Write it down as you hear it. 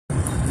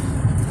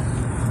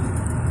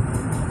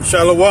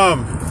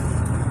Shalom.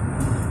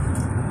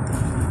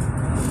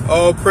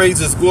 All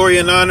praises, glory,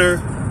 and honor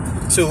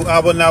to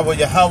Abba Nawa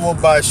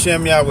Yahweh by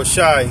Shem Yahweh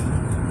Shai.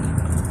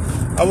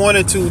 I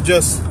wanted to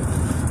just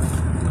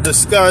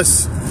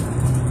discuss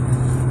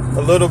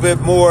a little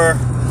bit more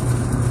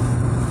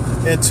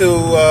into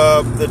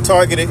the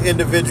targeted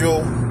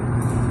individual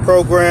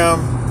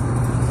program.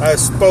 I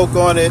spoke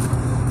on it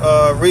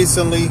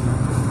recently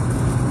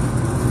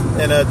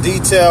in a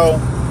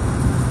detail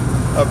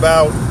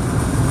about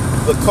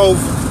the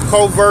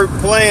covert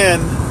plan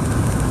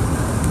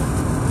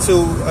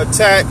to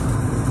attack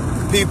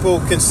people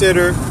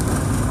considered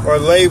or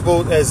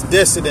labeled as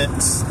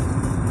dissidents,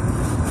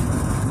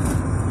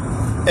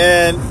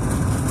 and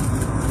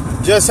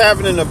just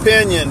having an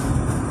opinion,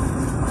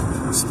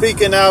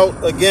 speaking out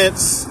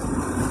against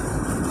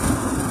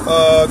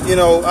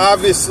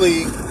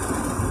obviously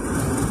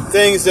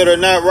things that are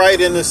not right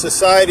in the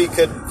society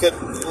could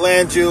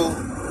land you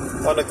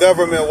on the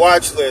government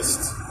watch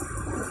list.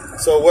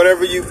 So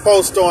whatever you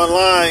post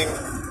online,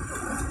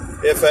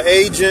 if an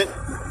agent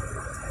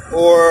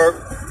or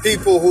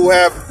people who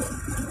have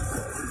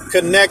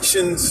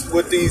connections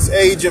with these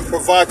agent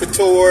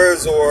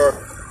provocateurs or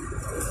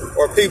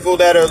people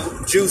that are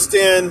juiced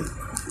in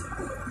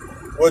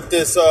with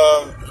this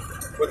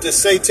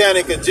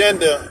satanic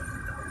agenda,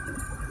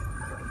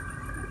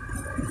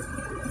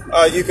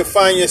 you can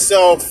find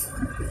yourself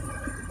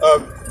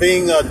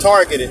being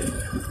targeted.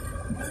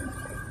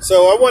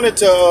 So I wanted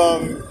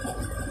to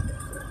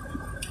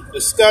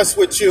discuss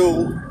with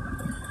you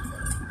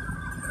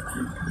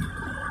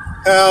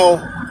how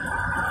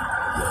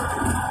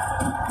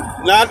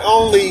not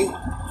only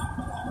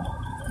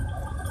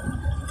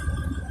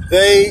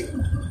they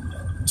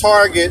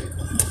target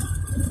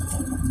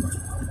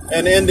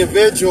an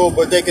individual,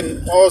 but they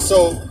can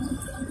also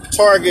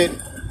target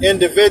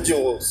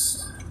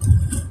individuals,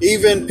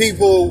 even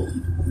people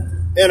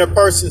in a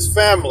person's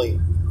family.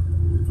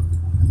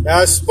 Now,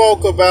 I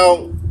spoke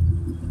about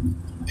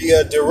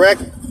the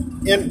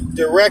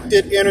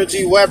directed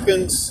energy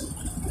weapons,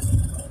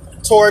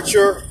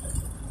 torture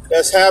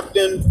that's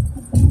happening,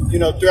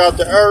 throughout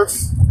the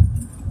earth.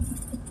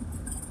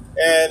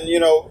 And,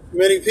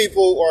 many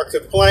people are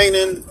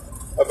complaining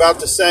about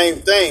the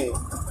same thing.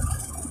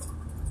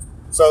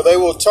 So they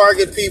will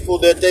target people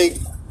that they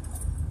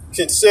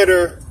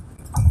consider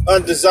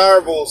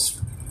undesirables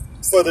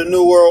for the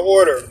New World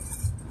Order,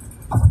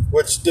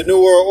 which the New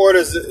World Order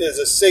is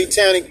a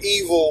satanic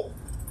evil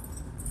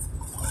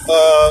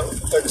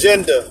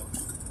agenda.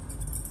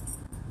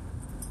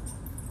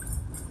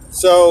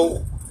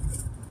 So,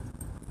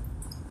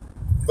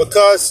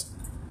 because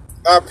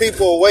our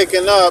people are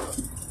waking up,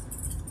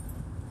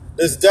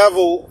 this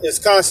devil is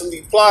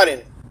constantly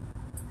plotting.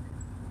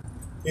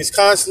 He's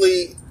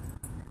constantly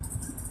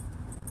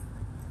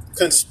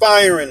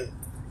conspiring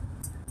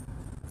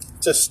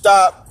to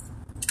stop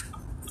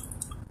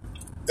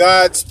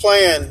God's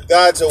plan,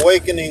 God's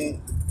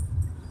awakening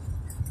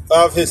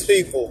of his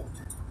people.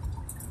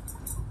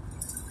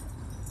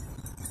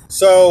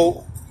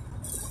 So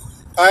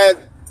I had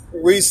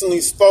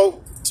recently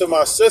spoke to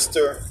my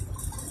sister,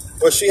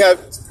 but she had,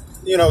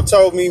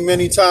 told me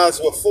many times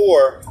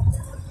before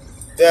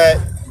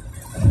that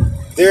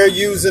they're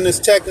using this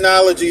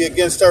technology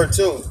against her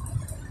too.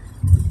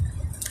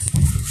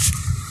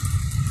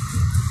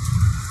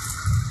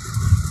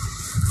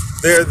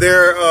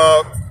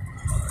 They're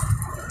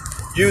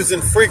using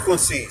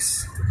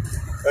frequencies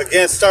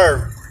against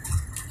her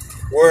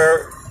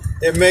where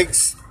it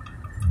makes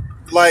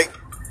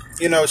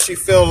she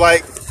feel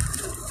like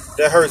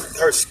that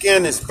her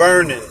skin is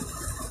burning.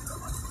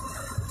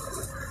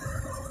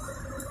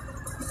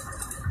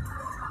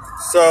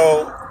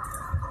 So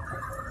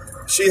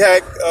she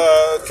had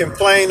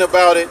complained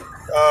about it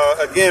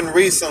again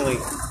recently.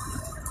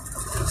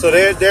 So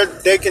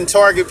they can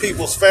target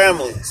people's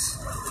families.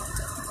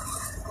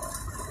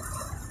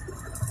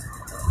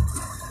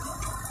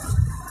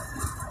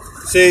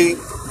 See,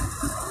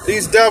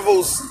 these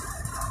devils,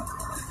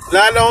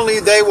 not only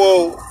they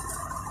will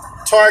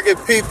target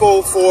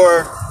people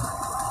for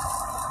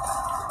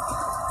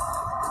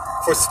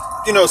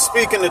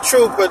speaking the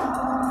truth, but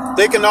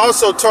they can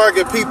also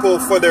target people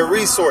for their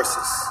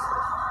resources.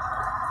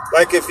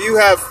 Like if you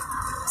have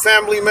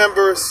family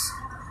members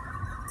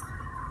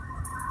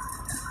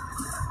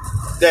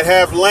that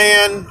have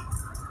land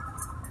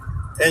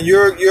and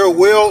your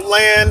willed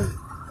land,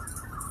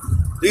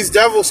 these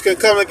devils can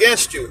come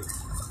against you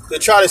to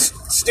try to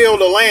steal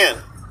the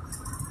land.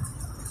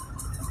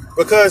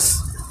 Because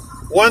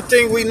one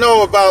thing we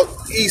know about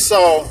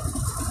Esau,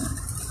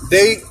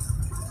 they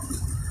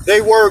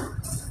work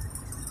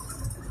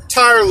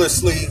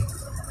tirelessly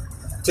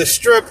to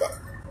strip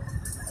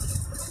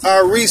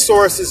our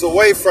resources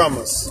away from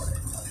us,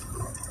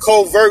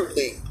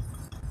 covertly.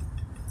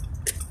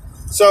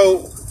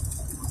 So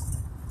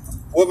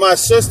with my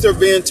sister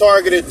being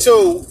targeted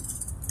too,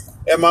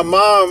 and my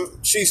mom,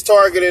 she's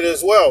targeted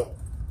as well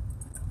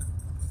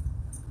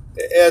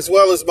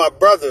as my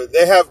brother.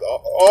 They have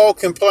all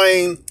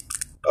complained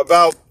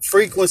about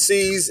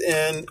frequencies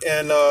and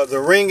the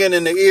ringing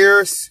in the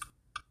ears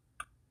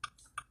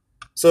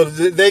So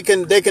they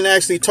can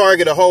actually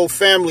target a whole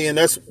family, and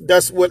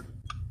that's what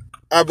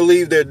I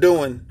believe they're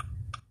doing.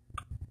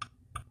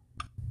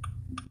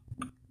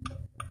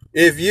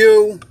 If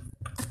you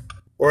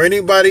or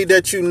anybody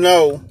that you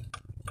know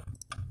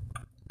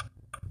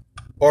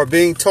are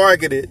being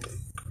targeted,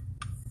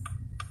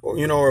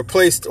 or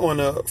placed on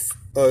a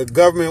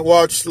government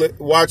watch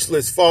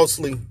list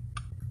falsely,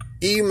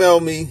 email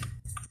me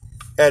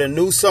at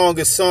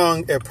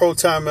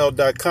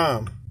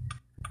anewsongisSong@protonmail.com.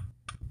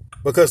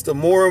 Because the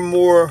more and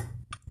more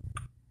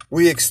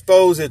we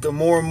expose it, the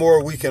more and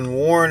more we can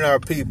warn our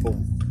people.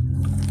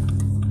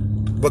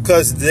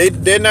 Because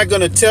they're not going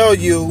to tell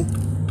you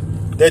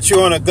that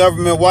you're on a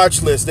government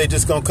watch list. They're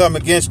just going to come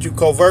against you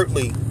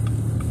covertly.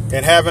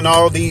 And having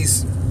all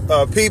these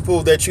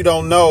people that you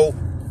don't know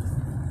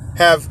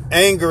have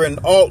anger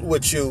and alt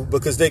with you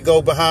because they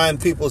go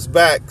behind people's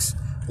backs,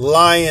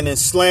 lying and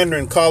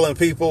slandering, calling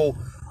people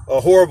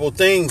horrible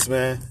things,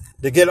 man.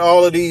 To get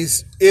all of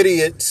these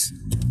idiots,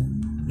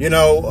 in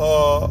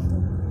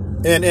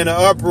an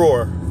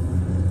uproar.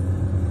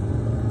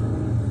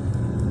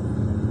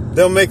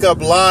 They'll make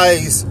up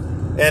lies,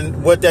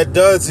 and what that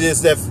does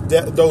is that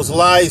those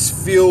lies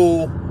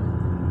fuel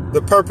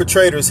the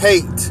perpetrator's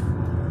hate,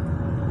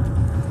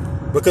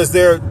 because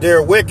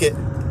they're wicked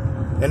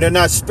and they're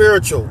not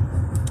spiritual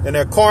and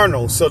they're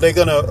carnal, so they're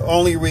gonna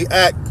only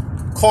react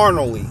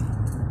carnally.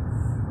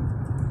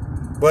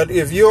 But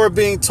if you're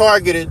being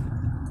targeted,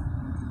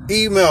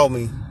 email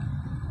me,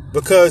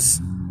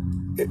 because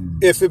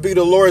if it be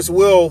the Lord's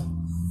will,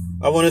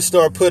 I want to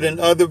start putting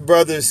other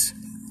brothers'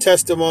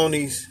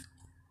 testimonies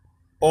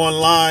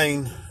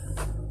online,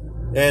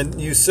 and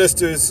you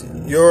sisters,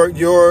 your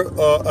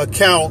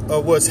account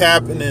of what's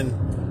happening,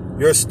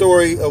 your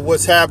story of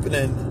what's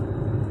happening.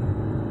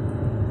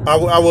 I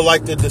would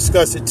like to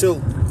discuss it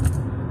too.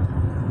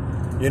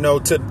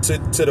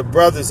 To the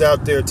brothers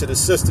out there, to the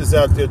sisters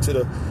out there, to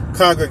the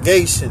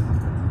congregation,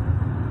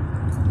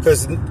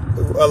 because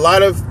a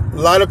lot of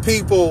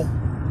people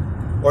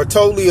are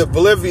totally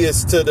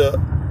oblivious to the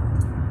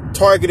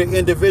targeted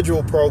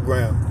individual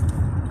program.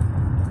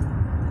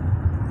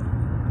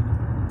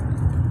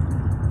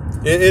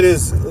 It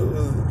is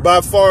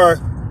by far,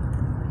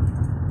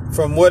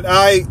 from what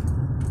I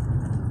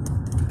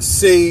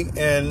see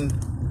and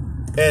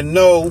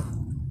know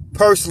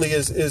personally,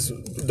 is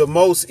the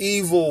most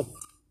evil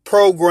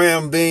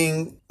program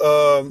being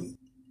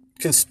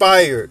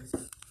conspired,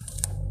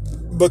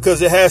 because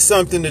it has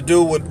something to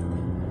do with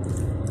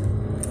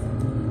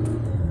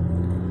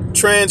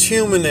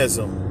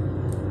transhumanism,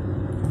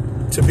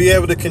 to be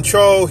able to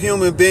control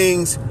human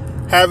beings,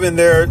 having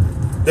their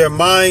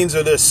minds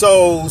or their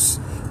souls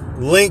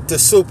linked to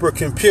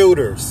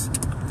supercomputers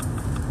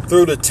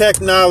through the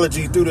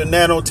technology, through the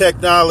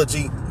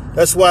nanotechnology.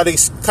 That's why they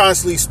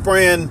constantly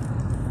spraying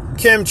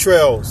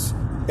chemtrails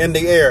in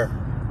the air,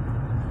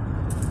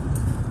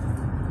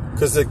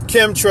 because the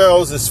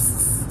chemtrails is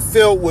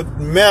filled with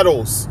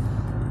metals,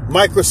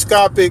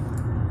 microscopic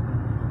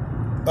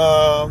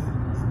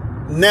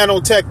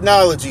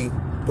nanotechnology,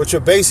 which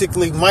are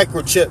basically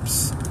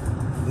microchips,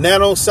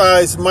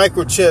 nano-sized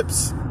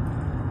microchips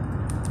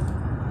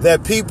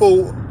that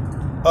people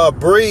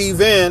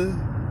breathe in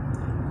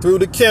through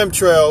the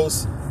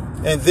chemtrails,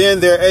 and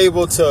then they're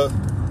able to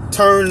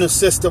turn the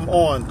system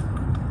on,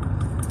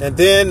 and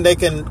then they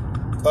can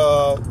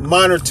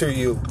monitor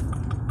you.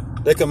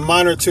 They can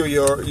monitor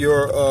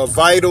your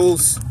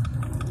vitals.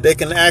 They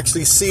can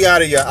actually see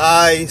out of your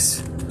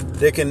eyes.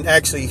 They can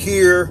actually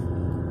hear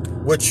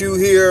what you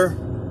hear,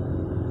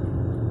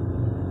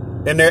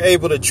 and they're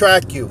able to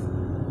track you.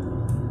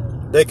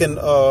 They can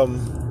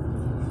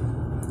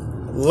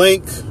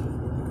link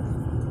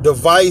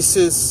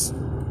devices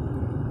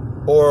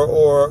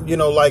or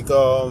like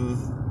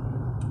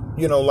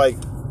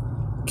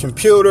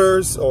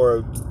computers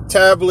or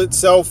tablets,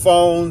 cell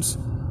phones,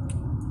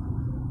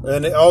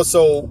 and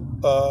also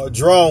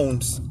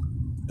drones.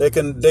 They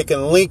can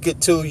link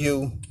it to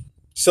you,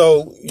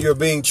 so you're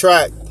being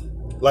tracked.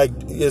 Like,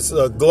 it's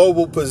a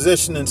global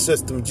positioning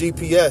system,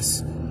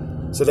 GPS.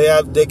 So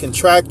they can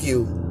track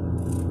you.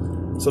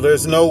 So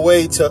there's no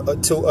way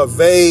to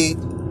evade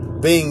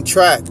being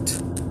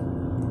tracked.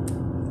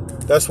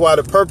 That's why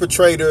the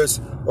perpetrators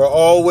are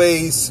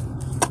always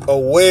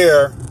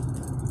aware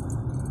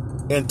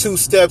and 2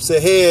 steps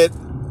ahead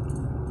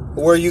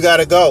where you got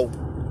to go.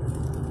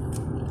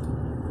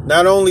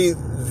 Not only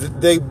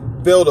they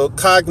build a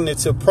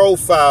cognitive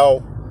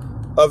profile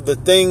of the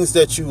things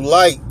that you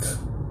like,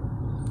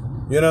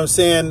 you know what I'm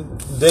saying?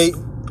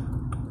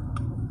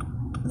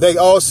 They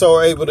also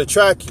are able to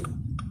track you.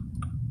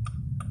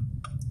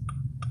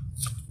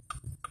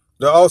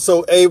 They're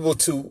also able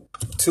to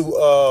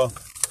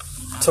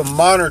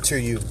monitor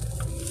you.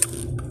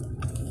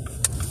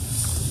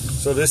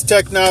 So this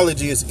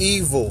technology is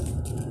evil,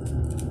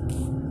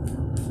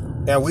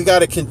 and we got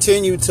to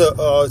continue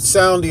to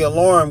sound the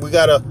alarm. We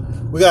got to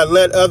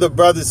let other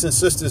brothers and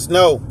sisters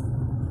know.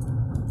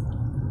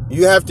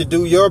 You have to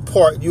do your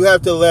part. You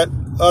have to let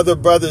other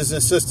brothers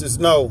and sisters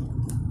know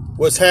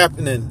what's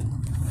happening.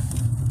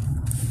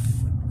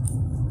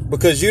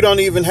 because you don't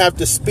even have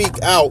to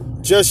speak out.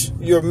 Just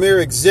your mere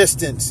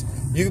existence,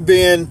 you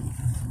being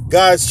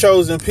God's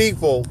chosen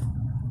people,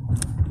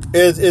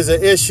 is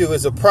an issue,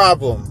 is a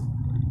problem.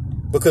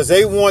 Because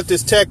they want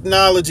this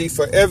technology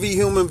for every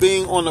human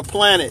being on the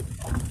planet.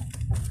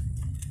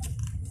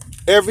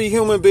 Every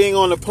human being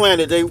on the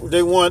planet,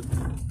 they want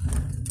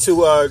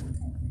to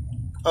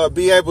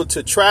be able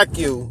to track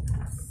you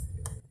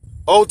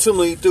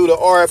ultimately through the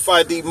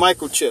RFID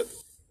microchip,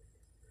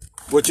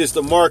 which is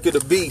the mark of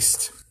the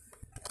beast.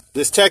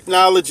 This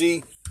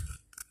technology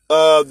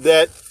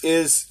that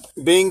is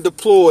being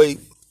deployed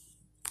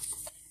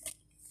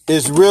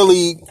is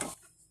really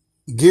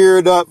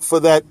geared up for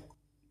that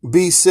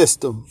beast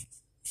system.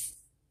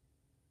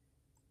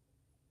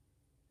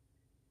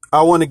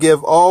 I want to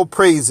give all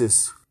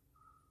praises,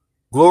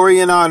 glory,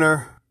 and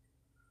honor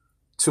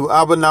to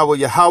Abba Nawa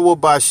Yahweh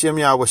Ba'Shem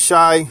Yahweh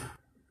Shai.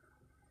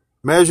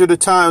 Measure the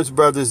times,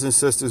 brothers and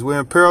sisters. We're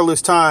in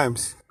perilous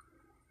times,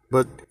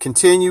 but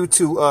continue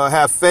to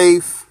have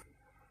faith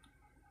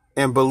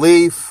and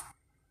belief,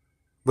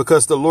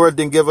 because the Lord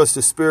didn't give us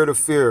the spirit of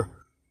fear.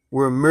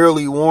 We're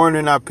merely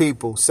warning our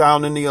people,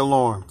 sounding the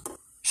alarm.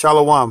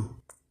 Shalom.